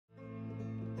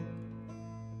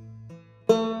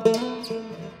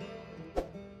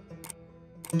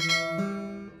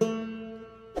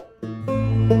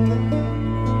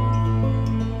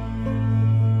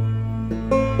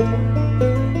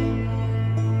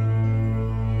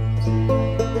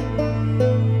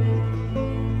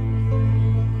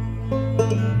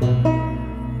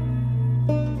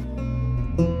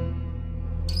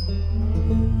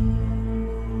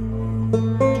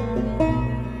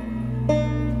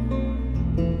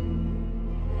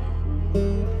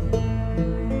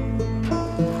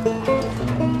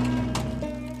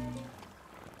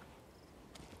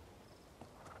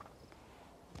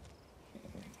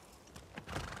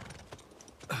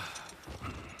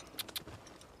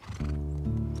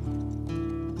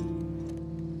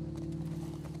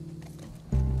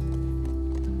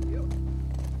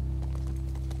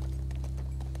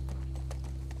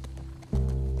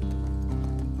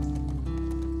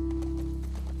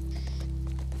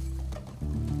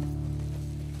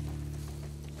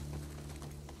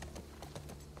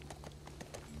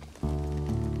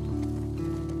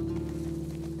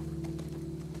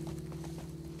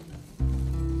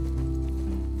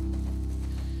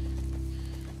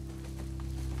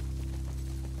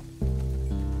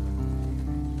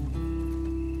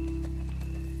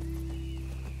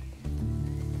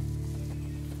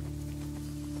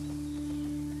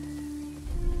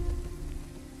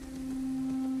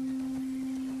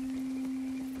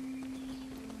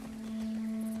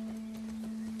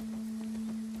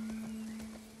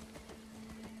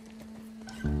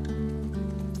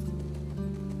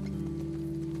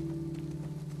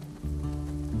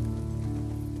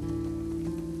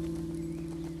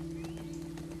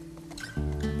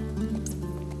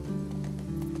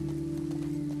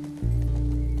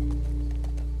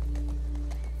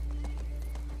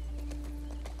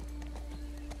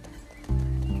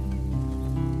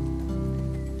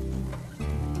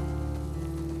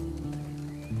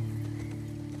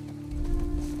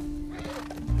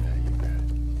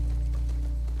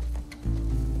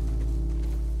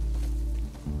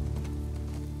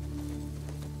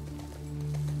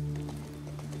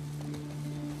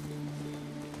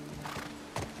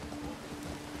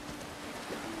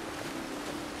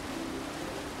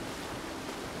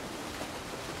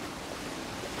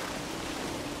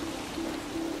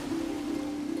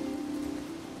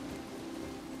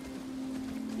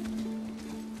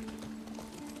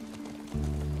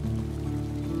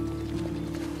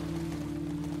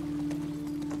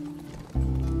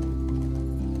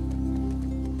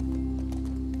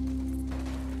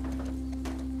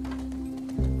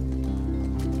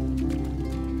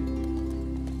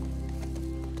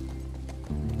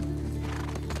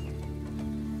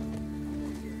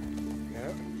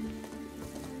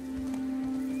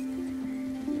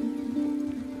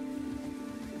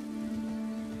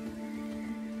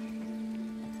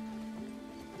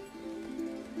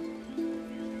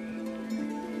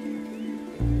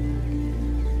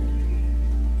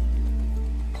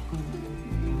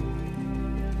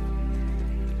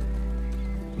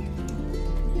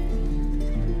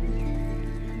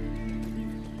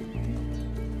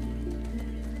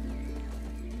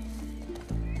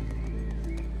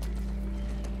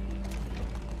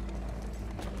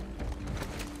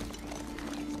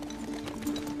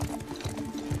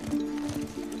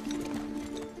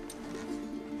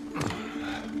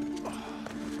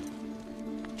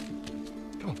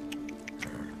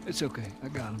It's okay. I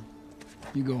got him.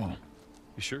 You go on.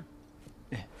 You sure?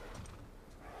 Yeah.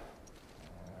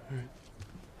 All right.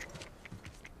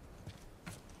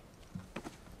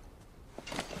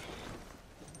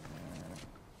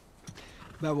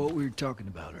 About what we were talking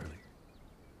about earlier.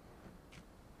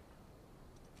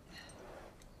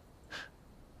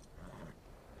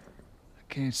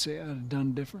 I can't say I'd have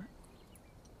done different.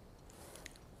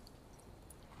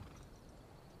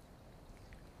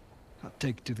 I'll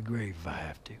take it to the grave if I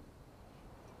have to.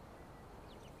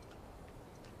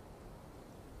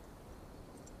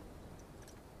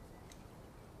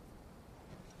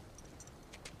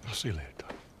 I'll see you later,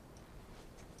 Doc.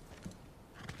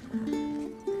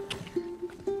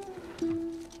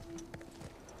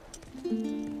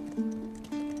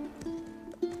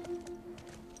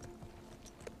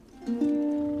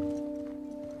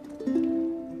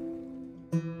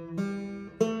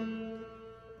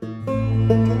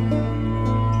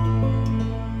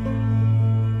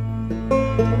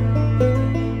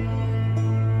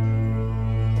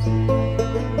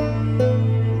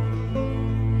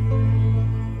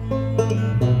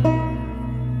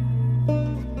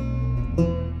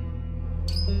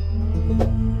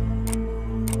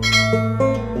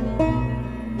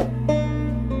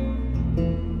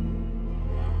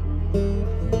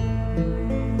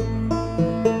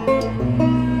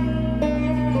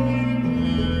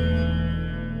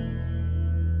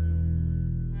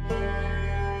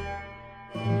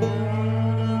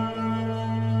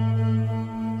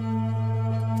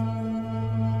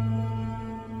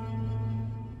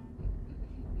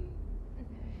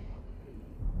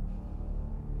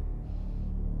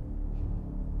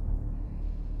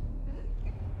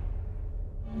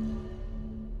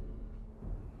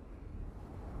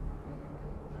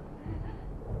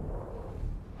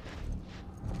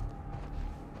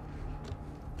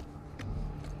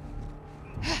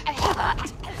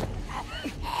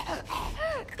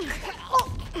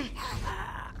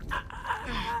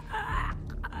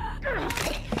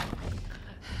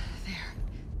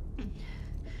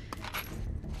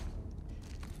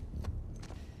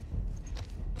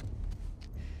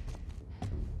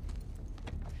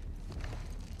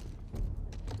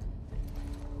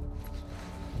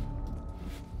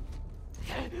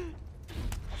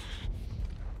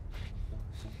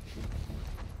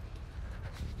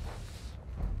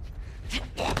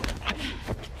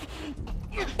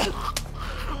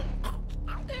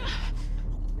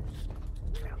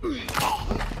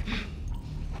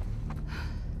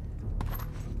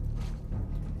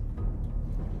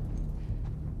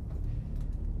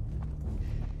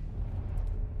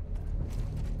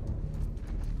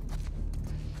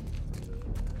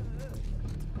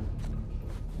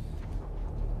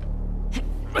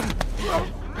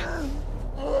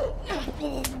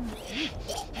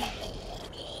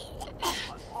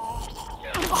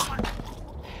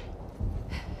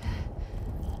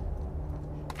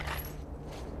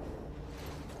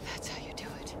 That's how you do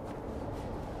it.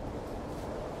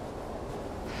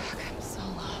 Fuck, I'm so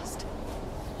lost.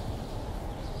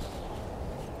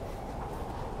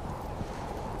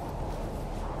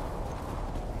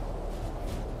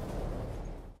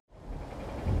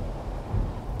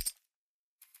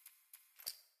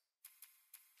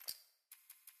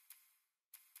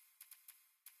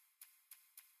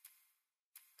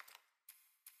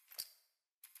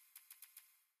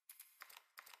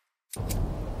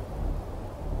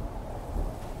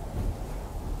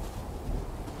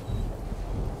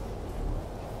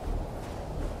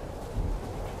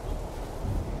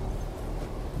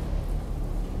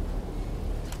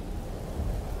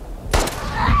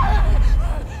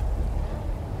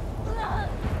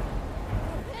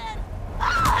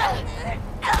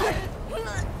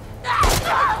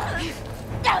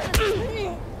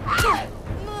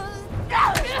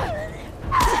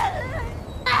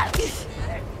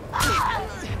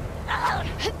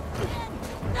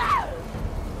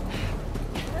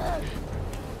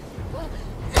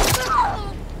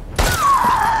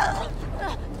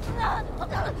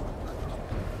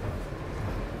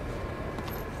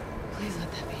 Please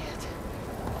let that be it.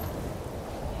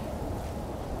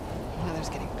 Weather's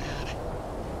getting bad.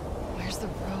 Where's the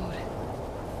road?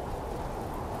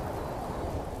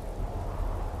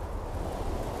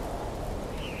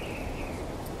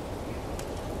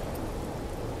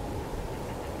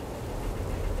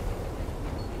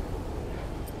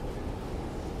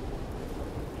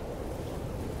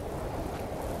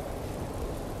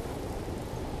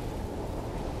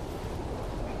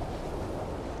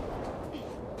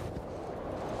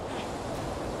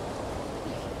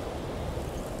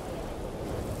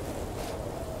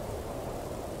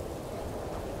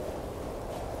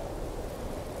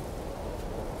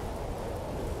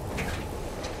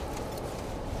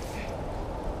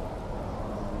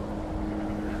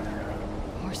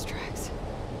 Horse tracks.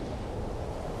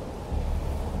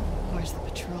 Where's the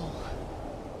patrol?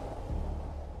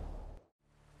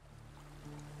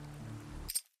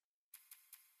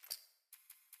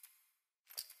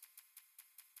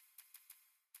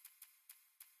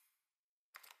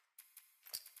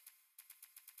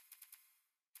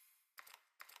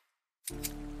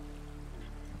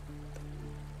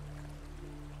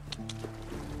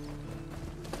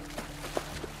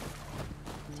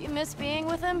 Do you miss being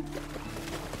with him?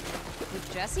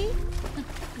 With Jesse?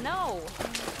 No.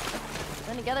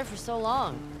 Been together for so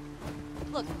long.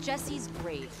 Look, Jesse's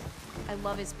great. I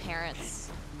love his parents.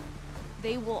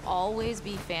 They will always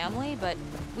be family, but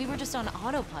we were just on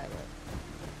autopilot.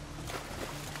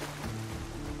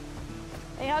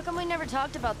 Hey, how come we never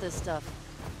talked about this stuff?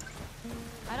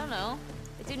 I don't know.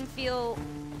 It didn't feel...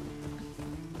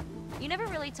 You never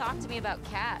really talked to me about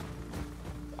Kat.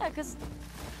 Yeah, 'cause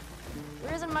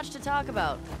there isn't much to talk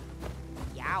about.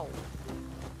 Yow.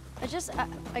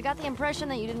 I got the impression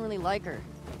that you didn't really like her.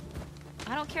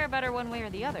 I don't care about her one way or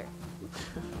the other.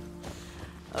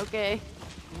 Okay.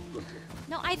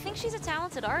 No, I think she's a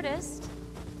talented artist.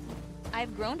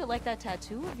 I've grown to like that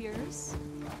tattoo of yours.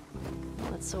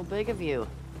 That's so big of you.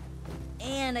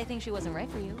 And I think she wasn't right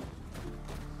for you.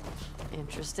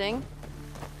 Interesting.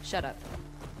 Shut up.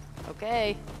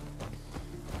 Okay.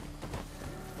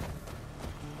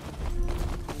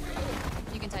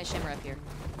 You can tie Shimmer up here.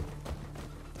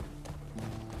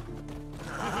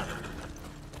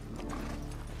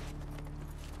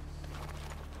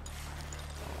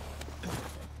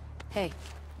 Hey,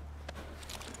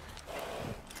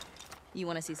 You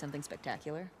want to see something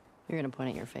spectacular? you're gonna point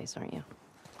at your face, aren't you?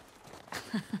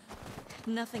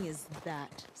 Nothing is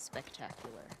that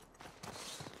spectacular.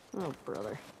 Oh,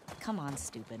 brother. Come on,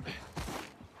 stupid.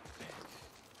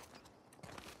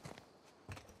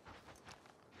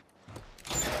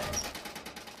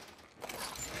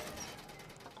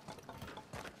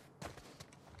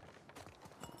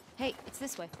 Hey, it's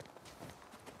this way.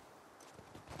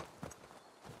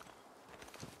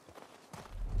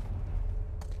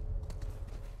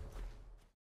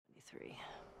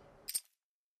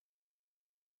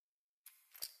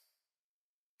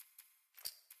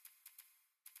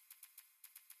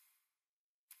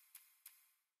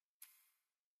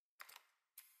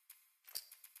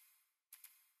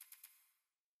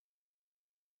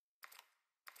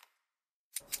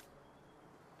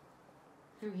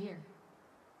 Through here.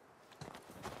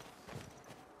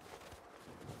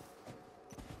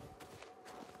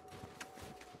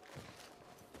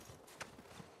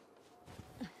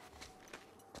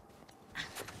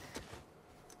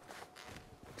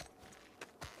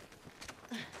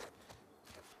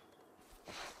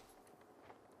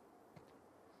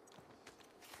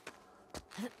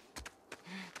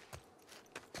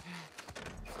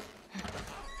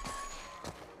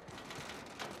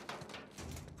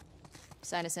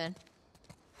 Sign us in.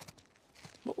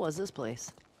 What was this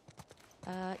place?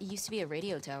 It used to be a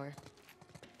radio tower.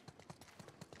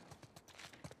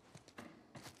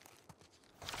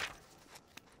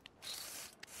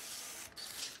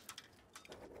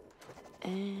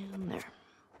 And there.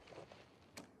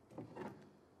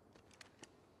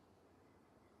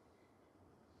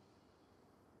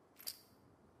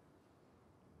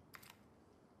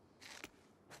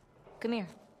 Come here.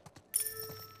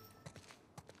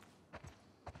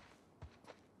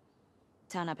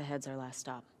 Town up ahead's our last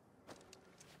stop.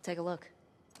 Take a look.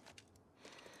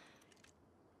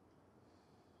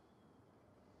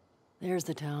 There's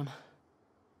the town.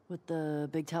 With the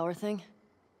big tower thing?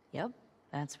 Yep,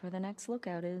 that's where the next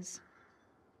lookout is.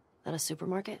 That a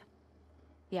supermarket?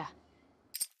 Yeah.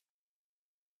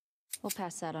 We'll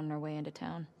pass that on our way into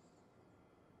town.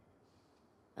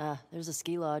 There's a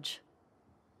ski lodge.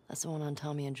 That's the one on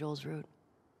Tommy and Joel's route.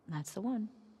 That's the one.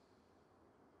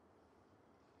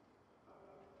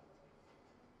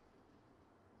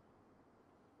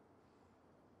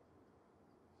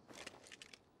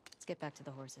 Let's get back to the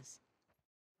horses.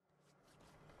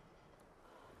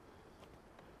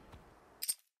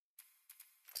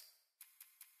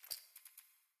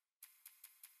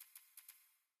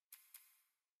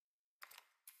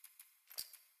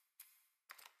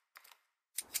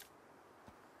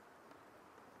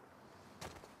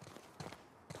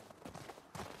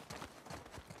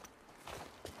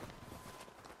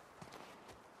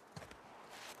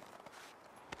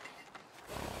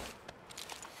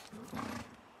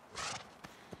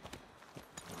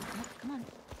 Come on.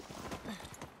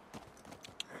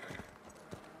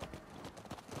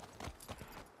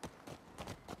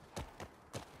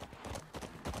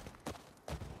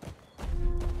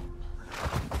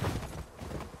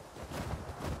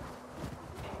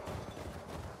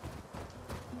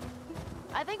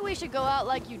 I think we should go out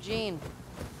like Eugene.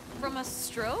 From a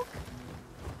stroke?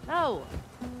 No,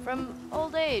 from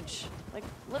old age. Like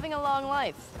living a long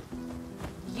life.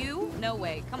 You? No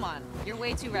way. Come on. You're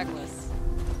way too reckless.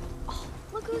 Oh,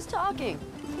 look who's talking.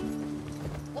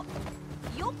 Well,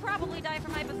 you'll probably die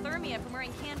from hypothermia from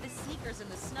wearing canvas sneakers in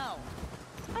the snow.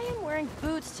 I am wearing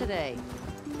boots today.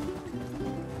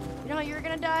 You know how you're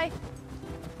gonna die?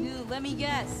 Ooh, let me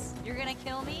guess. You're gonna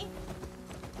kill me?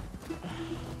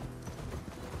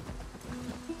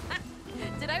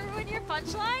 Did I ruin your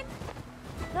punchline?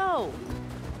 No.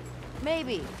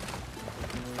 Maybe.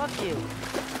 Fuck you.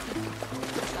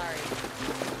 Sorry.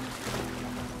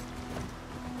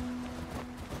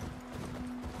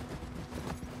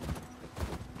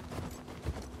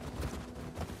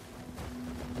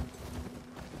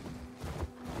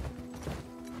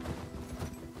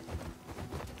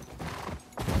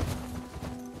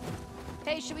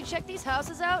 Hey, should we check these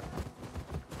houses out?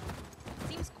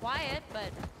 Seems quiet,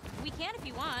 but we can if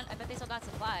you want. I bet they still got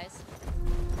supplies.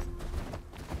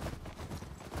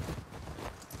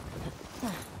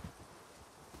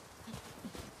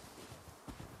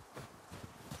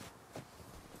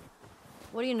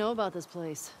 What do you know about this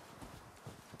place?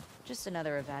 Just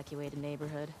another evacuated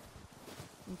neighborhood.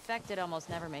 Infected almost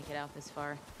never make it out this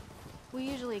far. We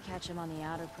usually catch them on the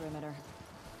outer perimeter.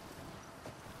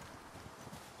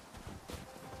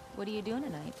 What are you doing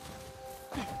tonight?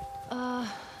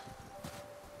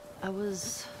 I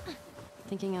was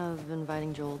thinking of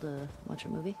inviting Joel to watch a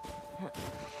movie.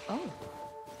 Oh.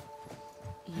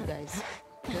 You guys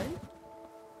good?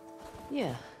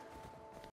 Yeah.